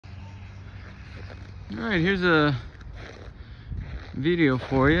All right, here's a video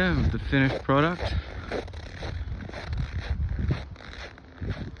for you of the finished product.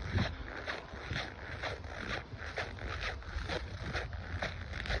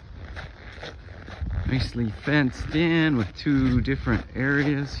 Nicely fenced in with two different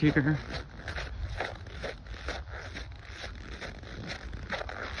areas here.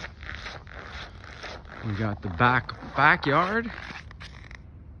 We got the backyard.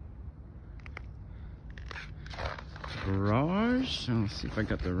 Garage. So let's see if I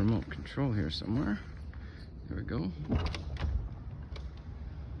got the remote control here somewhere. There we go.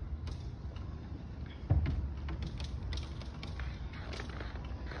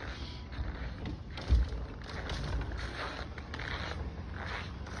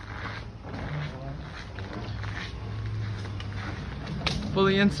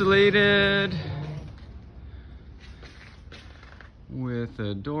 Fully insulated with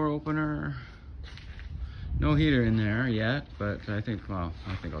a door opener. No heater in there yet, but I think I'll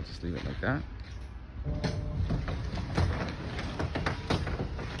just leave it like that.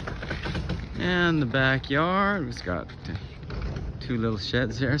 And the backyard, it's got two little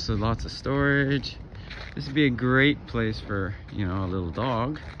sheds there, so lots of storage. This would be a great place for, you know, a little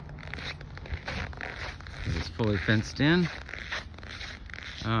dog. It's fully fenced in.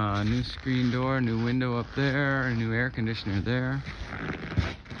 New screen door, new window up there, a new air conditioner there.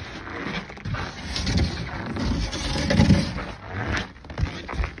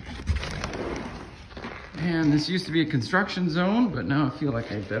 And this used to be a construction zone, but now I feel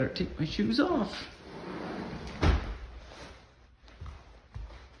like I better take my shoes off.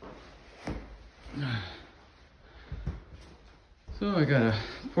 So I got a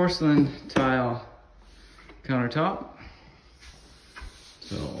porcelain tile countertop.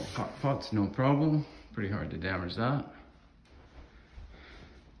 So hot pot's no problem. Pretty hard to damage that.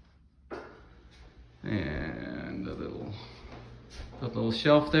 And a little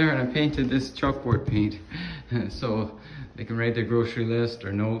shelf there, and I painted this chalkboard paint so they can write their grocery list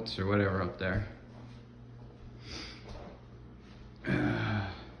or notes or whatever up there.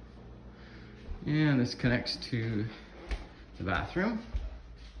 And this connects to the bathroom.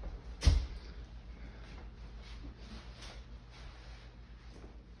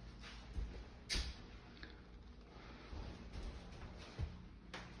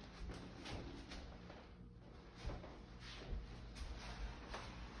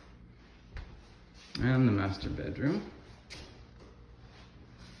 And the master bedroom.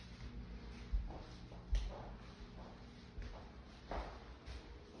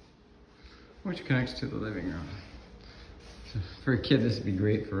 Which connects to the living room. So for a kid, this would be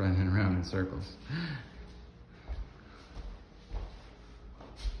great for running around in circles.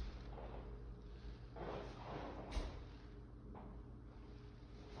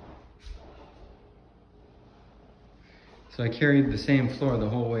 So I carried the same floor the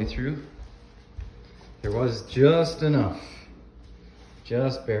whole way through. There was just enough,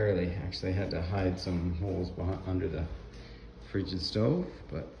 just barely. Actually, I had to hide some holes under the fridge and stove,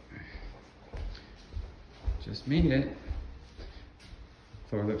 but just made it.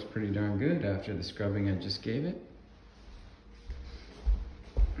 Floor looks pretty darn good after the scrubbing I just gave it.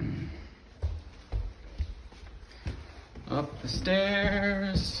 Up the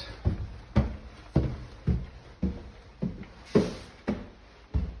stairs.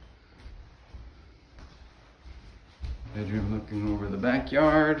 Bedroom looking over the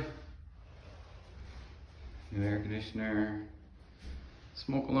backyard. New air conditioner.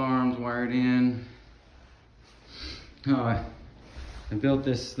 Smoke alarms wired in. Oh, I built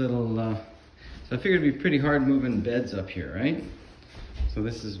this little, so I figured it'd be pretty hard moving beds up here, right? So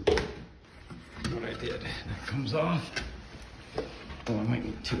this is what I did. That comes off. Oh, I might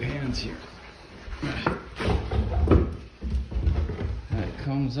need two hands here. That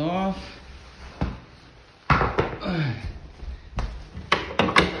comes off.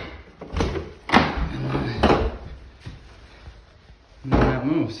 And then that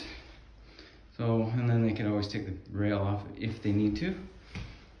moves. So, and then they can always take the rail off if they need to.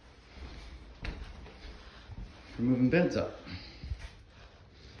 For moving beds up.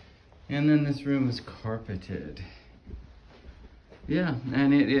 And then this room is carpeted. Yeah,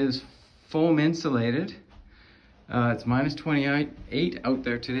 and it is foam insulated. It's minus 28 out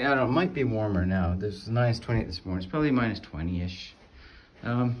there today. I don't know, it might be warmer now. There's minus 28 this morning. It's probably minus 20-ish.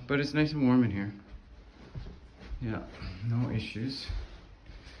 But it's nice and warm in here. Yeah, no issues.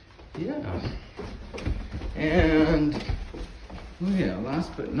 Yeah. And, oh yeah,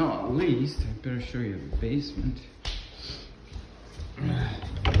 last but not least, I better show you the basement.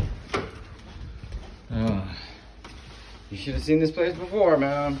 You should have seen this place before,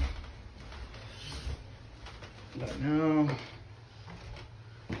 man. But now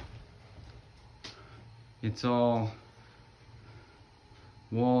it's all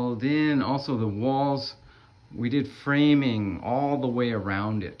walled in. Also the walls, we did framing all the way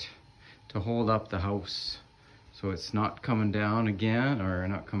around it to hold up the house. So it's not coming down again, or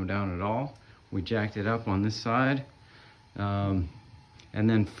not coming down at all. We jacked it up on this side, and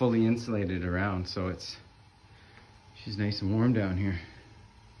then fully insulated around. So she's nice and warm down here.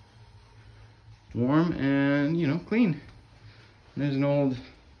 Warm and, you know, clean. And there's an old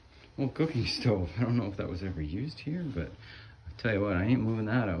cooking stove. I don't know if that was ever used here, but I'll tell you what, I ain't moving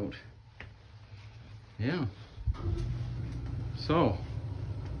that out. Yeah. So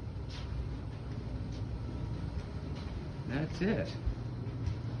that's it.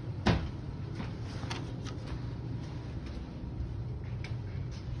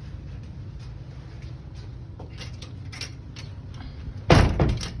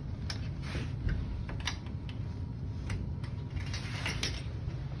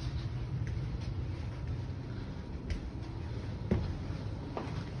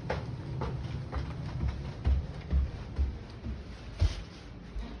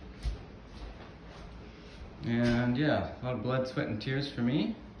 And yeah, a lot of blood, sweat, and tears for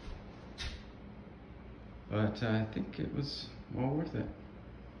me. But I think it was well worth it.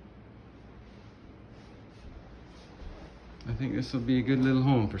 I think this will be a good little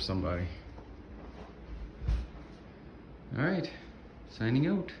home for somebody. All right, signing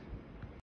out.